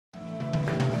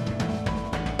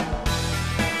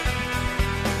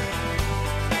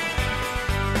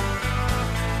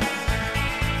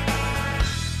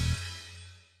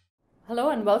Hello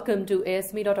and welcome to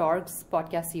ASME.org's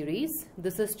podcast series.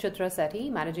 This is Chitra Sethi,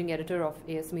 Managing Editor of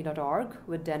ASME.org,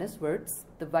 with Denis Wirtz,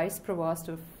 the Vice Provost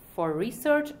for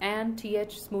Research and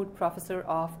T.H. Smoot Professor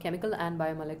of Chemical and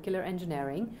Biomolecular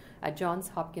Engineering at Johns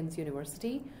Hopkins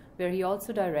University, where he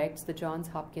also directs the Johns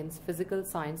Hopkins Physical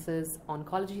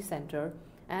Sciences-Oncology Center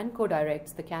and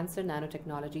co-directs the Cancer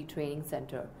Nanotechnology Training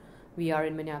Center. We are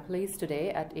in Minneapolis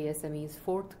today at ASME's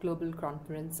 4th Global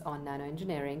Conference on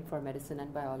Nanoengineering for Medicine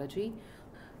and Biology.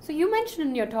 So you mentioned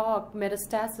in your talk,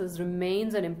 metastasis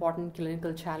remains an important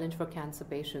clinical challenge for cancer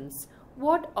patients.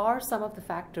 What are some of the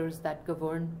factors that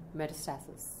govern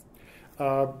metastasis?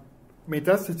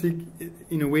 Metastatic,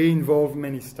 in a way, involve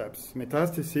many steps.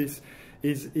 Metastasis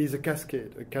is a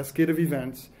cascade of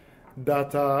events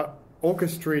that are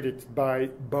orchestrated by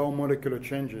biomolecular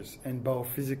changes and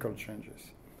biophysical changes.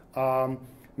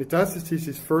 Metastasis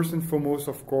is first and foremost,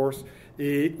 of course,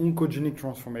 a oncogenic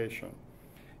transformation.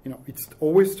 It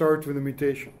always starts with a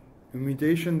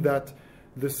mutation that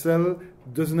the cell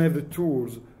doesn't have the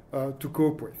tools to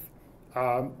cope with,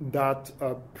 that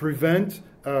prevent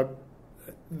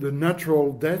the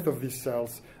natural death of these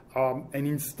cells, and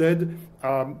instead,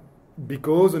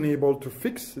 because unable to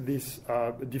fix this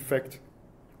defect,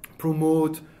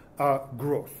 promote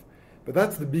growth. But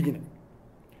that's the beginning.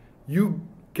 You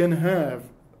can have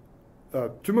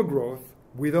tumor growth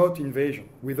without invasion,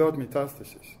 without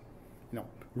metastasis.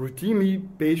 Routinely,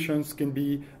 patients can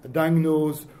be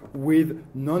diagnosed with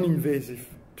non-invasive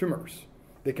tumors.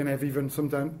 They can have even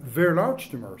sometimes very large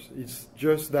tumors. It's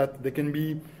just that they can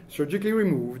be surgically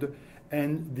removed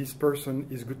and this person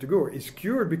is good to go. It's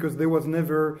cured because there was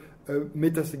never a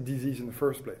metastatic disease in the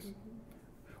first place.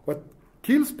 What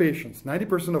kills patients,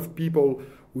 90% of people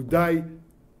who die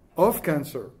of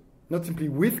cancer, not simply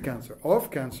with cancer,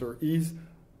 of cancer, is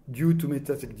due to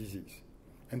metastatic disease.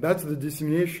 And that's the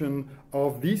dissemination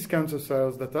of these cancer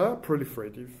cells that are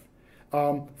proliferative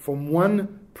from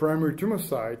one primary tumor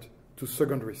site to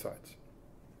secondary sites.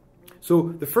 So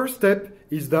the first step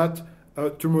is that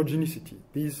tumorigenicity,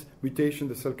 these mutations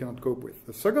the cell cannot cope with.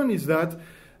 The second is that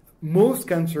most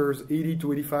cancers, 80 to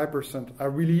 85%, are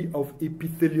really of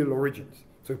epithelial origins.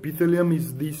 So epithelium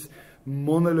is this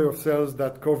monolayer of cells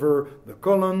that cover the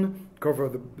colon, cover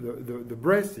the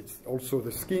breast, it's also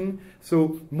the skin.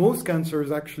 So most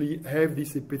cancers actually have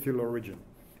this epithelial origin.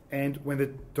 And when they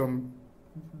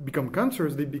become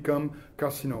cancers, they become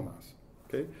carcinomas.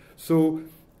 Okay? So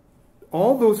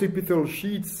all those epithelial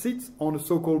sheets sit on a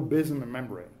so-called basement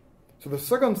membrane. So the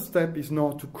second step is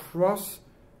now to cross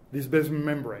this basement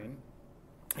membrane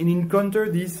and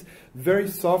encounter this very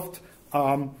soft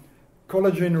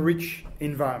collagen-rich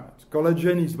environment.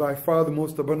 Collagen is by far the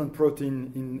most abundant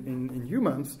protein in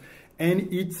humans, and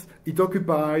it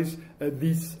occupies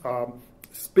this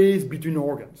space between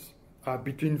organs,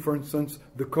 between, for instance,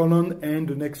 the colon and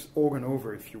the next organ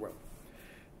over, if you will.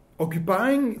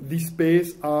 Occupying this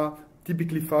space are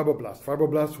typically fibroblasts.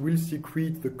 Fibroblasts will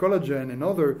secrete the collagen and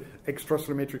other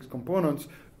extracellular matrix components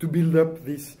to build up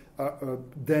this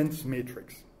dense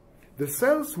matrix. The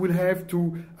cells will have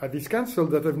to, these cancer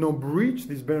cells that have now breached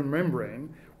this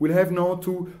membrane, will have now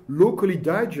to locally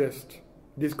digest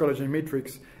this collagen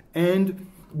matrix and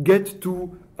get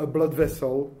to a blood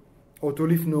vessel or to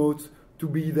lymph nodes to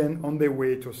be then on their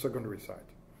way to a secondary site.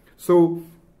 So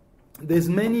there's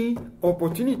many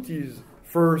opportunities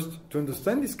first to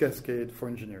understand this cascade for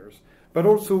engineers, but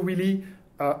also really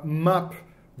map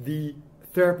the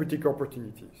therapeutic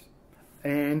opportunities.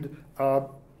 And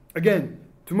again,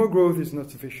 tumor growth is not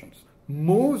sufficient.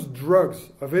 Most drugs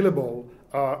available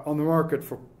on the market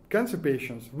for cancer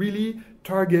patients really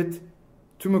target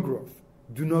tumor growth,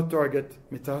 do not target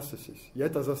metastasis.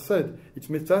 Yet, as I said, it's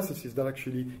metastasis that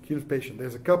actually kills patients.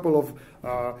 There's a couple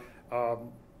of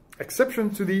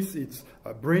exceptions to this. It's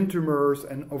brain tumors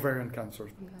and ovarian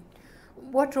cancers. Okay.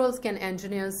 What roles can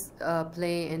engineers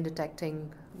play in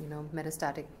detecting,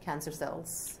 metastatic cancer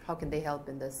cells? How can they help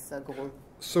in this goal?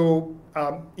 So,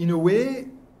 in a way,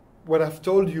 what I've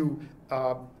told you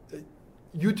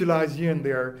utilize here and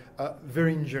there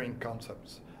very engineering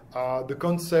concepts. The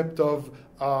concept of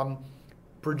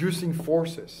producing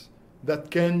forces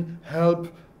that can help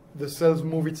the cells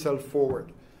move itself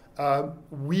forward.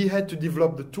 We had to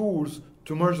develop the tools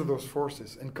to measure those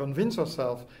forces and convince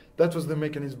ourselves that was the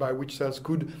mechanism by which cells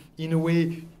could, in a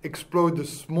way, exploit the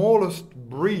smallest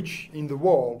breach in the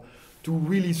wall to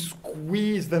really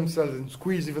squeeze themselves and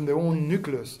squeeze even their own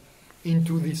nucleus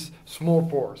into these small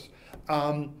pores.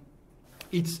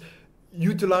 It's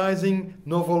utilizing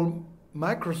novel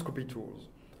microscopy tools.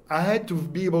 I had to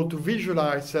be able to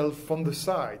visualize cells from the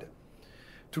side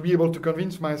to be able to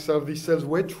convince myself these cells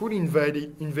were truly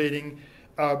invading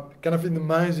kind of in the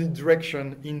mindset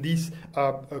direction in this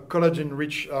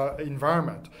collagen-rich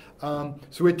environment.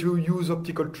 So we had to use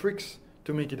optical tricks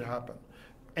to make it happen.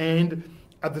 And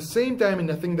at the same time,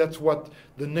 and I think that's what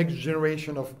the next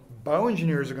generation of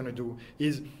bioengineers are going to do,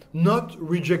 is not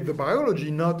reject the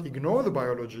biology, not ignore the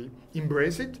biology,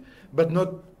 embrace it, but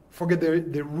not forget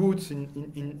their roots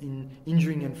in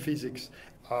engineering and physics.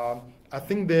 I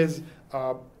think there's,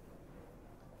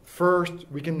 first,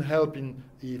 we can help in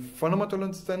the fundamental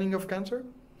understanding of cancer,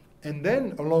 and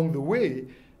then along the way,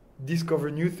 discover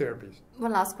new therapies.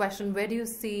 One last question: where do you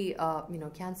see,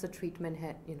 cancer treatment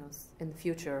in the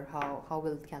future? How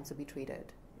will cancer be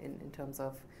treated in terms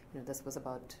of, this was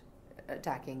about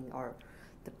attacking or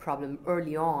the problem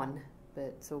early on,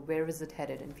 but so where is it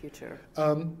headed in future?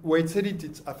 Where it's headed,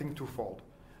 it's I think twofold.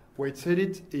 Where it's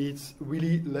headed, it's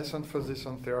really less emphasis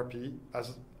on therapy.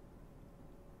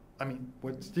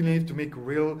 We still need to make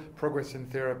real progress in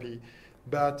therapy,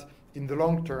 but in the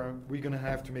long term, we're going to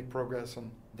have to make progress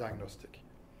on diagnostic.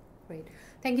 Great.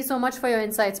 Thank you so much for your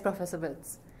insights, Professor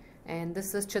Wirtz. And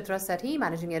this is Chitra Sethi,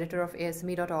 Managing Editor of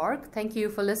ASME.org. Thank you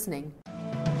for listening.